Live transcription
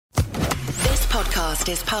podcast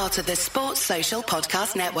is part of the Sports Social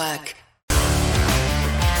Podcast Network.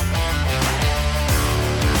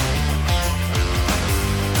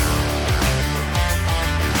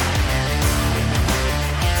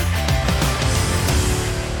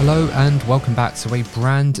 Hello and welcome back to a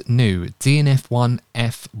brand new DNF1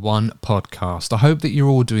 F1 podcast. I hope that you're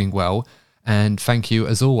all doing well and thank you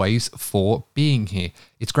as always for being here.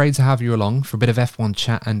 It's great to have you along for a bit of F1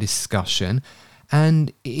 chat and discussion,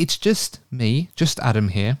 and it's just me, just Adam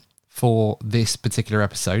here for this particular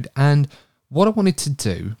episode. And what I wanted to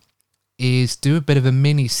do is do a bit of a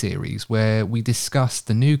mini series where we discuss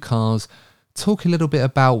the new cars, talk a little bit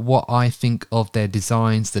about what I think of their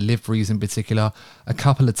designs, the liveries in particular, a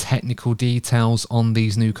couple of technical details on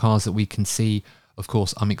these new cars that we can see. Of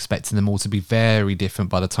course, I'm expecting them all to be very different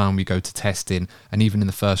by the time we go to testing and even in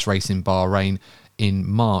the first race in Bahrain in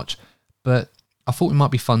March. But I thought it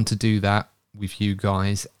might be fun to do that with you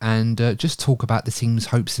guys and just talk about the team's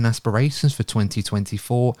hopes and aspirations for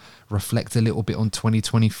 2024, reflect a little bit on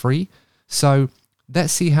 2023. So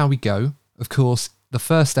let's see how we go. Of course, the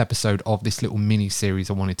first episode of this little mini series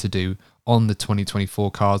I wanted to do on the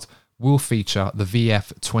 2024 cars will feature the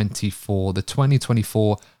VF-24, the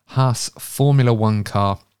 2024 Haas Formula One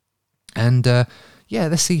car. And yeah,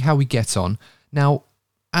 let's see how we get on. Now,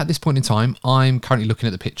 at this point in time, I'm currently looking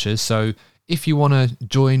at the pictures. So if you want to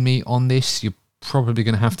join me on this, you're probably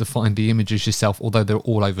going to have to find the images yourself, although they're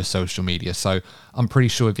all over social media. So I'm pretty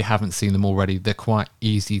sure if you haven't seen them already, they're quite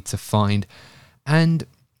easy to find. And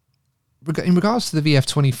in regards to the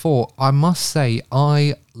VF-24, I must say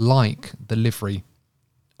I like the livery.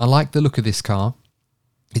 I like the look of this car.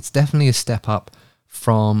 It's definitely a step up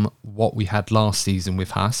from what we had last season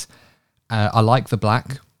with Haas. I like the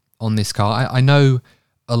black on this car. I know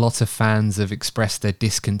a lot of fans have expressed their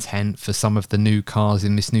discontent for some of the new cars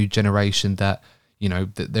in this new generation that, you know,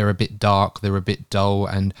 that they're a bit dark, they're a bit dull,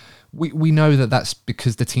 and we know that that's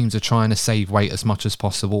because the teams are trying to save weight as much as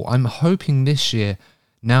possible. I'm hoping this year,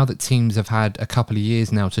 now that teams have had a couple of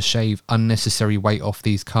years now to shave unnecessary weight off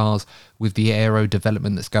these cars with the aero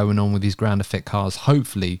development that's going on with these ground effect cars,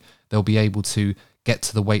 hopefully they'll be able to get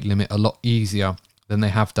to the weight limit a lot easier than they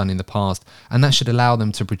have done in the past. And that should allow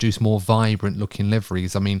them to produce more vibrant looking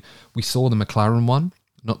liveries. I mean, we saw the McLaren one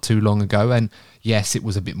not too long ago, and yes, it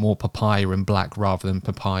was a bit more papaya and black rather than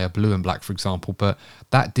papaya blue and black, for example, but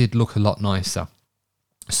that did look a lot nicer.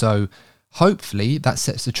 So hopefully that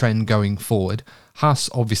sets the trend going forward. Haas,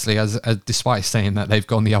 obviously, as despite saying that, they've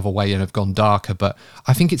gone the other way and have gone darker, but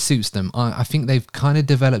I think it suits them. I think they've kind of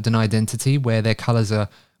developed an identity where their colours are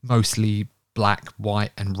mostly black,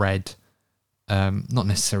 white and red, not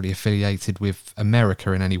necessarily affiliated with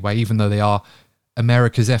America in any way, even though they are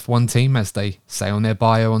America's F1 team, as they say on their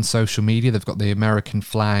bio on social media. They've got the American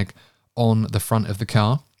flag on the front of the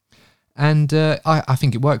car, and I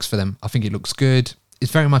think it works for them. I think it looks good.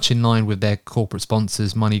 It's very much in line with their corporate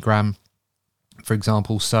sponsors, MoneyGram, for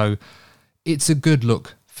example. So it's a good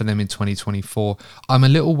look for them in 2024. I'm a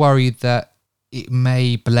little worried that it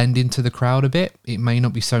may blend into the crowd a bit. It may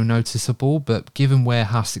not be so noticeable, but given where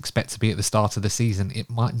Haas expect to be at the start of the season, it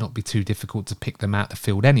might not be too difficult to pick them out the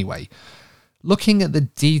field anyway. Looking at the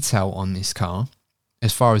detail on this car,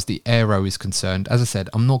 as far as the aero is concerned, as I said,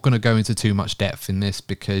 I'm not going to go into too much depth in this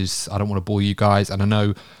because I don't want to bore you guys, and I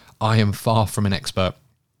know I am far from an expert.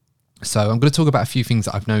 So I'm going to talk about a few things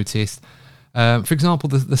that I've noticed. For example,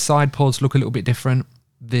 the side pods look a little bit different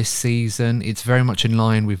this season. It's very much in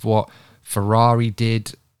line with what Ferrari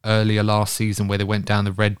did earlier last season, where they went down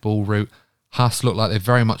the Red Bull route. Haas look like they've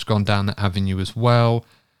very much gone down that avenue as well.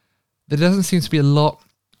 There doesn't seem to be a lot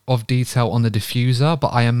of detail on the diffuser, but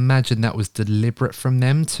I imagine that was deliberate from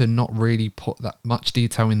them to not really put that much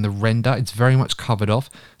detail in the render. It's very much covered off,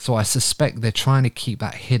 so I suspect they're trying to keep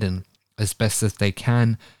that hidden as best as they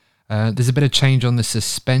can. There's a bit of change on the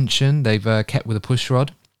suspension. They've kept with a push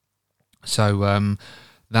rod, so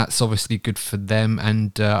that's obviously good for them.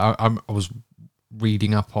 And I was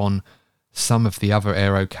reading up on some of the other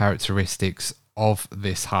aero characteristics of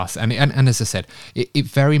this Haas, and as I said, it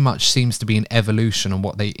very much seems to be an evolution on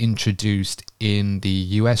what they introduced in the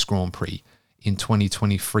US Grand Prix in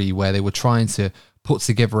 2023, where they were trying to put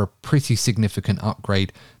together a pretty significant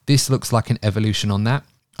upgrade. This looks like an evolution on that.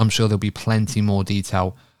 I'm sure there'll be plenty more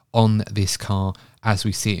detail on this car as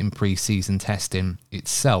we see it in pre-season testing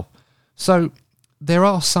itself. So there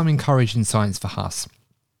are some encouraging signs for Haas.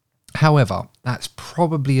 However, that's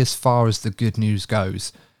probably as far as the good news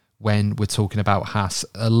goes when we're talking about Haas.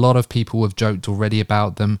 A lot of people have joked already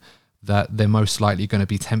about them, that they're most likely going to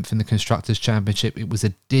be 10th in the Constructors' Championship. It was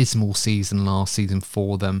a dismal season last season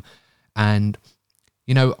for them. And,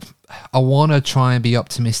 I want to try and be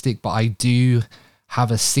optimistic, but I do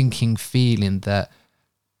have a sinking feeling that,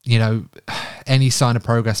 any sign of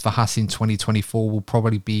progress for Haas in 2024 will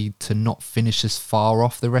probably be to not finish as far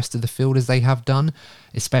off the rest of the field as they have done,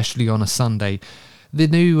 especially on a Sunday. The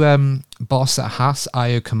new boss at Haas,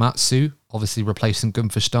 Ayo Komatsu, obviously replacing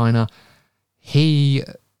Gunther Steiner, he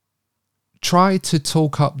tried to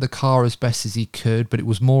talk up the car as best as he could, but it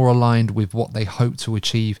was more aligned with what they hope to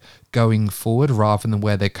achieve going forward rather than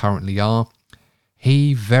where they currently are.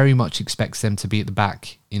 He very much expects them to be at the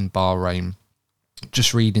back in Bahrain.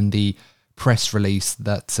 Just reading the press release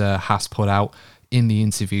that Haas put out in the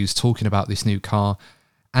interviews talking about this new car,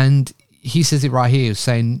 and he says it right here,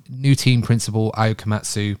 saying new team principal Ayo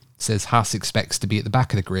Komatsu says Haas expects to be at the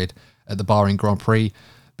back of the grid at the Bahrain Grand Prix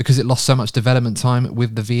because it lost so much development time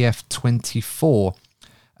with the VF-24.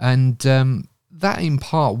 And that in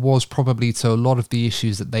part was probably to a lot of the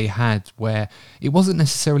issues that they had, where it wasn't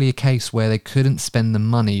necessarily a case where they couldn't spend the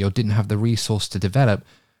money or didn't have the resource to develop.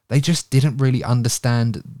 They just didn't really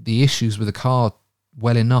understand the issues with the car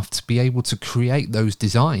well enough to be able to create those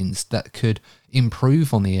designs that could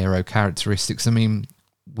improve on the aero characteristics. I mean,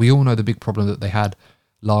 we all know the big problem that they had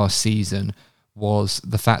last season was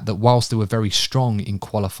the fact that whilst they were very strong in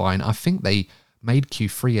qualifying, I think they made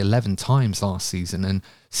Q3 11 times last season and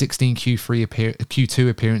 16 Q2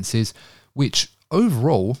 appearances, which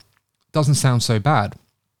overall doesn't sound so bad.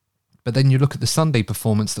 But then you look at the Sunday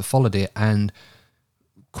performance that followed it, and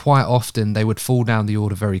quite often they would fall down the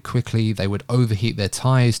order very quickly. They would overheat their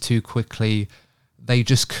tyres too quickly. They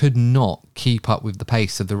just could not keep up with the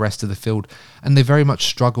pace of the rest of the field. And they very much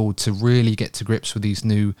struggled to really get to grips with these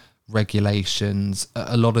new regulations.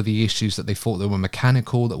 A lot of the issues that they thought that were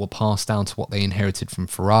mechanical, that were passed down to what they inherited from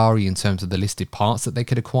Ferrari in terms of the listed parts that they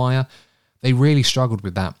could acquire, they really struggled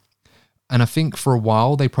with that. And I think for a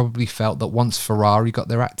while, they probably felt that once Ferrari got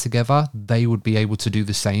their act together, they would be able to do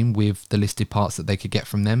the same with the listed parts that they could get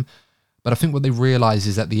from them. But I think what they realised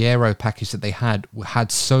is that the aero package that they had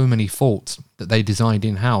so many faults that they designed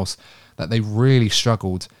in-house that they really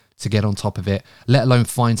struggled to get on top of it, let alone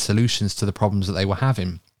find solutions to the problems that they were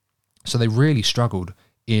having. So they really struggled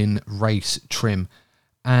in race trim.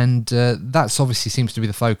 And that's obviously seems to be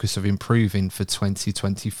the focus of improving for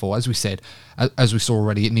 2024. As we said, as we saw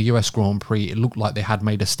already in the US Grand Prix, it looked like they had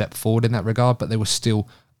made a step forward in that regard, but they were still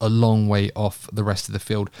a long way off the rest of the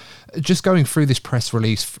field. Just going through this press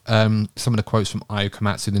release, some of the quotes from Ayo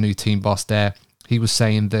Komatsu, the new team boss there, he was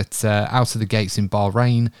saying that out of the gates in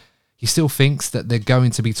Bahrain, he still thinks that they're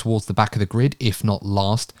going to be towards the back of the grid, if not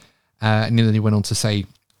last. And then he went on to say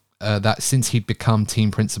that since he'd become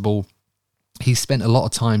team principal, he's spent a lot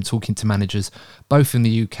of time talking to managers, both in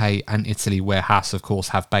the UK and Italy, where Haas, of course,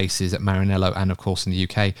 have bases at Maranello and, of course, in the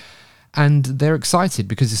UK. And they're excited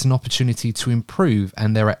because it's an opportunity to improve,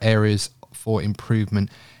 and there are areas for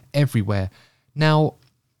improvement everywhere. Now,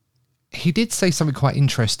 he did say something quite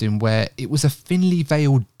interesting where it was a thinly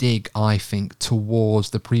veiled dig, I think,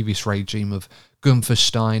 towards the previous regime of Gunther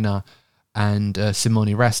Steiner and Simone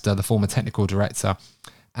Resta, the former technical director.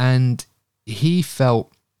 And he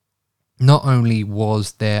felt not only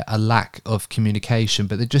was there a lack of communication,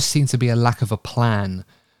 but there just seemed to be a lack of a plan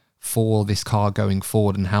for this car going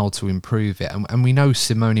forward and how to improve it. And we know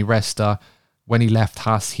Simone Resta, when he left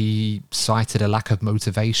Haas, he cited a lack of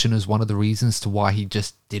motivation as one of the reasons to why he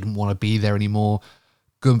just didn't want to be there anymore.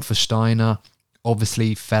 Gunther Steiner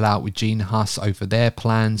obviously fell out with Gene Haas over their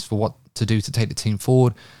plans for what to do to take the team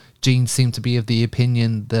forward. Gene seemed to be of the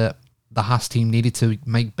opinion that the Haas team needed to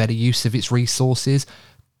make better use of its resources.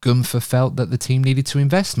 Gunther felt that the team needed to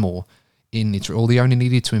invest more in it, or they only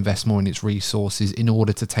needed to invest more in its resources in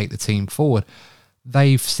order to take the team forward.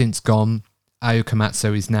 They've since gone. Ayo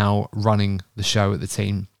Komatsu is now running the show at the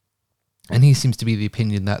team, and he seems to be the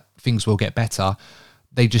opinion that things will get better.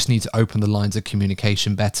 They just need to open the lines of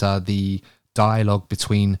communication better. The dialogue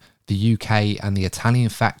between the UK and the Italian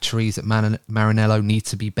factories at Maranello need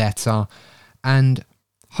to be better, and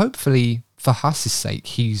hopefully, for Haas's sake,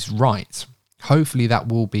 he's right. Hopefully that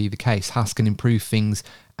will be the case. Haas can improve things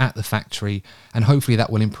at the factory, and hopefully that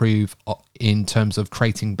will improve in terms of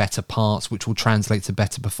creating better parts, which will translate to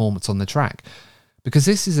better performance on the track. Because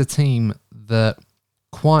this is a team that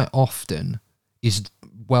quite often is,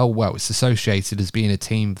 it's associated as being a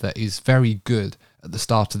team that is very good at the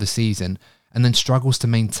start of the season and then struggles to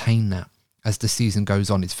maintain that as the season goes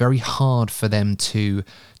on. It's very hard for them to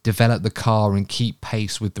develop the car and keep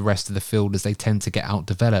pace with the rest of the field, as they tend to get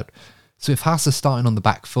out-developed. So if Haas are starting on the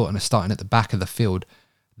back foot and are starting at the back of the field,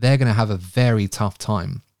 they're going to have a very tough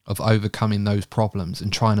time of overcoming those problems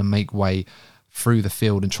and trying to make way through the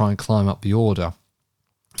field and try and climb up the order.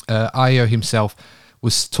 Ayo himself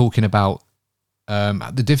was talking about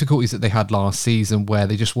the difficulties that they had last season, where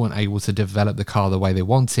they just weren't able to develop the car the way they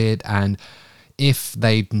wanted. And if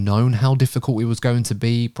they'd known how difficult it was going to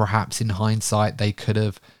be, perhaps in hindsight, they could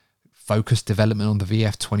have focused development on the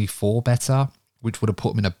VF-24 better, which would have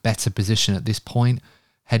put them in a better position at this point,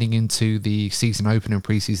 heading into the season opener and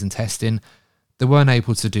preseason testing. They weren't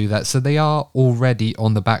able to do that, so they are already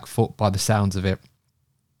on the back foot by the sounds of it.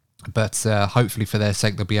 But hopefully for their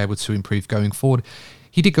sake, they'll be able to improve going forward.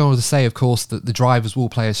 He did go on to say, of course, that the drivers will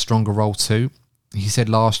play a stronger role too. He said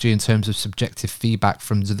last year, in terms of subjective feedback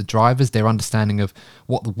from the drivers, their understanding of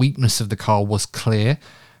what the weakness of the car was clear.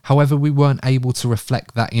 However, we weren't able to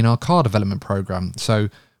reflect that in our car development program. So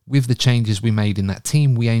with the changes we made in that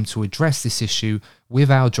team, we aim to address this issue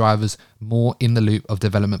with our drivers more in the loop of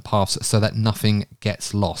development paths so that nothing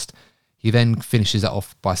gets lost. He then finishes it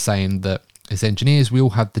off by saying that as engineers, we all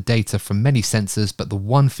have the data from many sensors, but the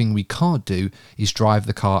one thing we can't do is drive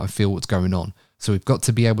the car and feel what's going on. So we've got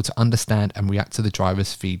to be able to understand and react to the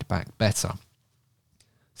driver's feedback better.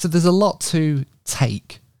 So there's a lot to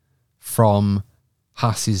take from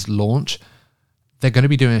Haas's launch. They're going to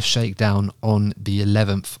be doing a shakedown on the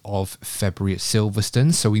 11th of February at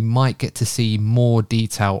Silverstone, so we might get to see more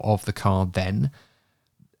detail of the car then.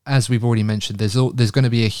 As we've already mentioned, there's going to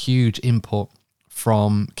be a huge input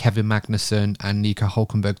from Kevin Magnussen and Nico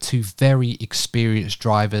Hülkenberg, two very experienced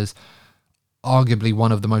drivers, arguably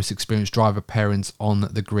one of the most experienced driver pairings on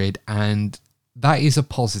the grid, and that is a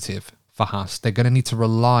positive for Haas. They're going to need to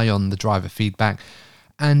rely on the driver feedback,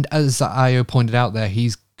 and as Ayo pointed out there,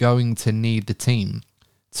 he's going to need the team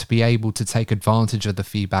to be able to take advantage of the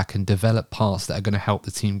feedback and develop parts that are going to help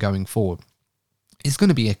the team going forward. It's going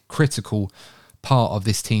to be a critical part of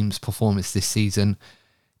this team's performance this season.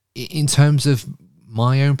 In terms of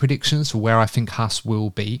my own predictions for where I think Haas will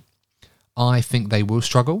be, I think they will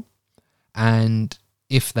struggle. And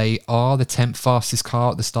if they are the 10th fastest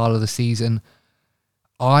car at the start of the season,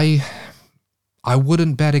 I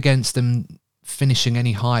wouldn't bet against them finishing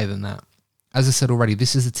any higher than that. As I said already,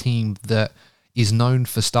 this is a team that is known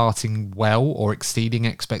for starting well or exceeding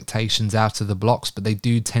expectations out of the blocks, but they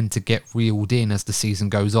do tend to get reeled in as the season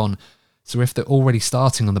goes on. So if they're already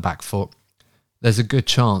starting on the back foot, there's a good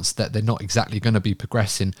chance that they're not exactly going to be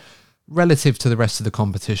progressing relative to the rest of the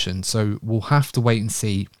competition. So we'll have to wait and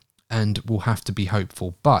see, and we'll have to be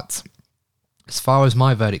hopeful. But as far as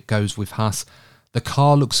my verdict goes with Haas, the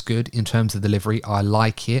car looks good in terms of delivery. I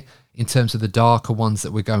like it. In terms of the darker ones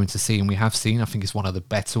that we're going to see, and we have seen, I think it's one of the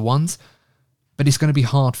better ones. But it's going to be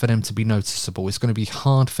hard for them to be noticeable. It's going to be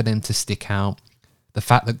hard for them to stick out. The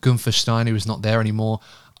fact that Gunther Steiner is not there anymore,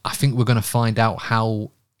 I think we're going to find out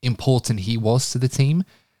how important he was to the team.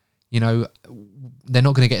 You know, they're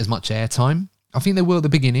not going to get as much airtime. I think they will at the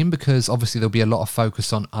beginning, because obviously there'll be a lot of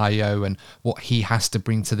focus on Ayo and what he has to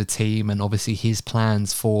bring to the team, and obviously his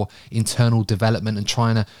plans for internal development and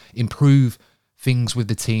trying to improve things with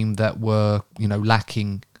the team that were, you know,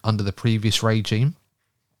 lacking under the previous regime.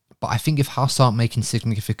 But I think if Haas aren't making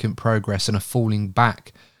significant progress and are falling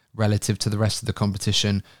back relative to the rest of the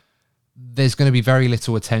competition, there's going to be very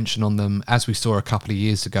little attention on them, as we saw a couple of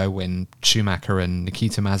years ago when Schumacher and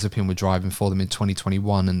Nikita Mazepin were driving for them in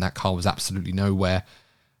 2021, and that car was absolutely nowhere.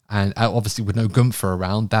 And obviously with no Gunther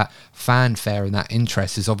around, that fanfare and that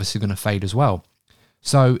interest is obviously going to fade as well.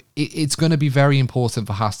 So it's going to be very important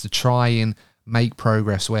for Haas to try and make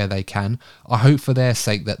progress where they can. I hope for their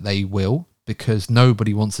sake that they will, because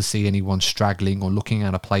nobody wants to see anyone straggling or looking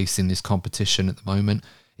out of place in this competition at the moment,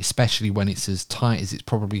 especially when it's as tight as it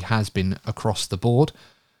probably has been across the board.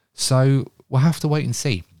 So we'll have to wait and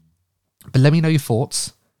see. But let me know your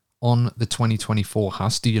thoughts on the 2024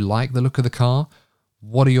 Haas. Do you like the look of the car?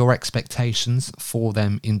 What are your expectations for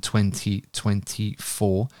them in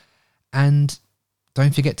 2024? And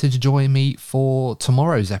don't forget to join me for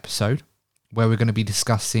tomorrow's episode, where we're going to be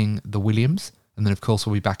discussing the Williams. And then, of course,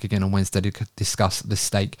 we'll be back again on Wednesday to discuss the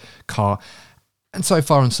Stake car, and so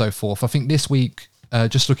far and so forth. I think this week,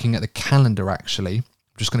 just looking at the calendar, actually, I'm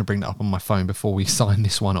just going to bring that up on my phone before we sign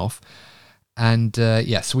this one off. And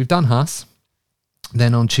so we've done Haas.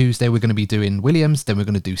 Then on Tuesday, we're going to be doing Williams. Then we're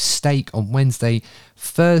going to do Stake on Wednesday.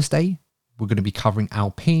 Thursday, we're going to be covering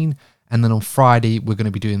Alpine. And then on Friday, we're going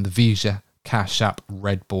to be doing the Vija Cash App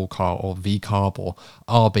Red Bull car, or VCarb, or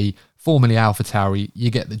RB, formerly AlphaTauri. You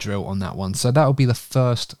get the drill on that one. So that'll be the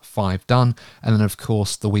first 5 done. And then, of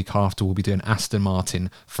course, the week after, we'll be doing Aston Martin,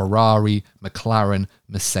 Ferrari, McLaren,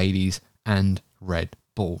 Mercedes, and Red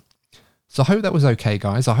Bull. So I hope that was okay,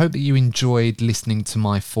 guys. I hope that you enjoyed listening to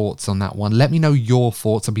my thoughts on that one. Let me know your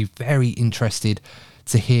thoughts. I'll be very interested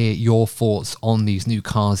to hear your thoughts on these new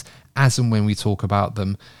cars as and when we talk about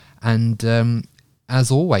them. And as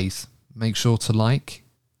always, make sure to like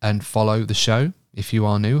and follow the show if you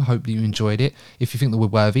are new. Hope that you enjoyed it. If you think that we're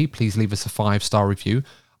worthy, please leave us a 5-star review.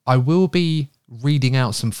 I will be reading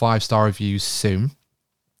out some 5-star reviews soon.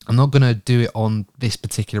 I'm not going to do it on this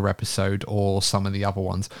particular episode or some of the other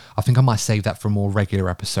ones. I think I might save that for a more regular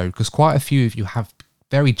episode, because quite a few of you have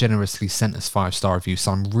very generously sent us 5-star reviews,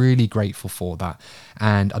 so I'm really grateful for that,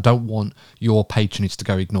 and I don't want your patronage to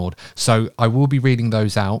go ignored. So I will be reading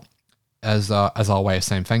those out as our way of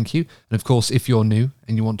saying thank you. And of course, if you're new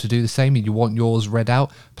and you want to do the same and you want yours read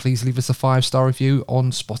out, please leave us a 5-star review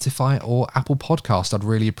on Spotify or Apple Podcast. I'd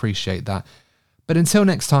really appreciate that. But until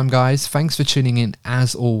next time, guys, thanks for tuning in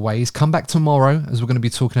as always. Come back tomorrow as we're going to be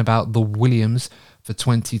talking about the Williams for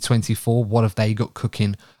 2024. What have they got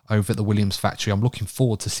cooking over at the Williams factory? I'm looking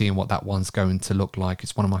forward to seeing what that one's going to look like.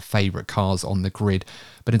 It's one of my favourite cars on the grid.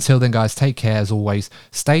 But until then, guys, take care as always.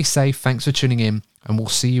 Stay safe. Thanks for tuning in. And we'll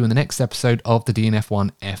see you in the next episode of the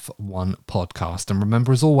DNF1 F1 podcast. And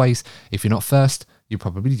remember, as always, if you're not first, you're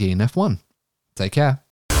probably DNF1. Take care.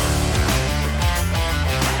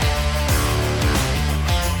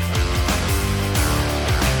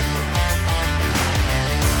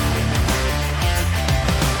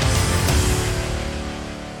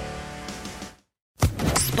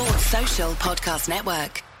 Sports Social Podcast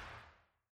Network.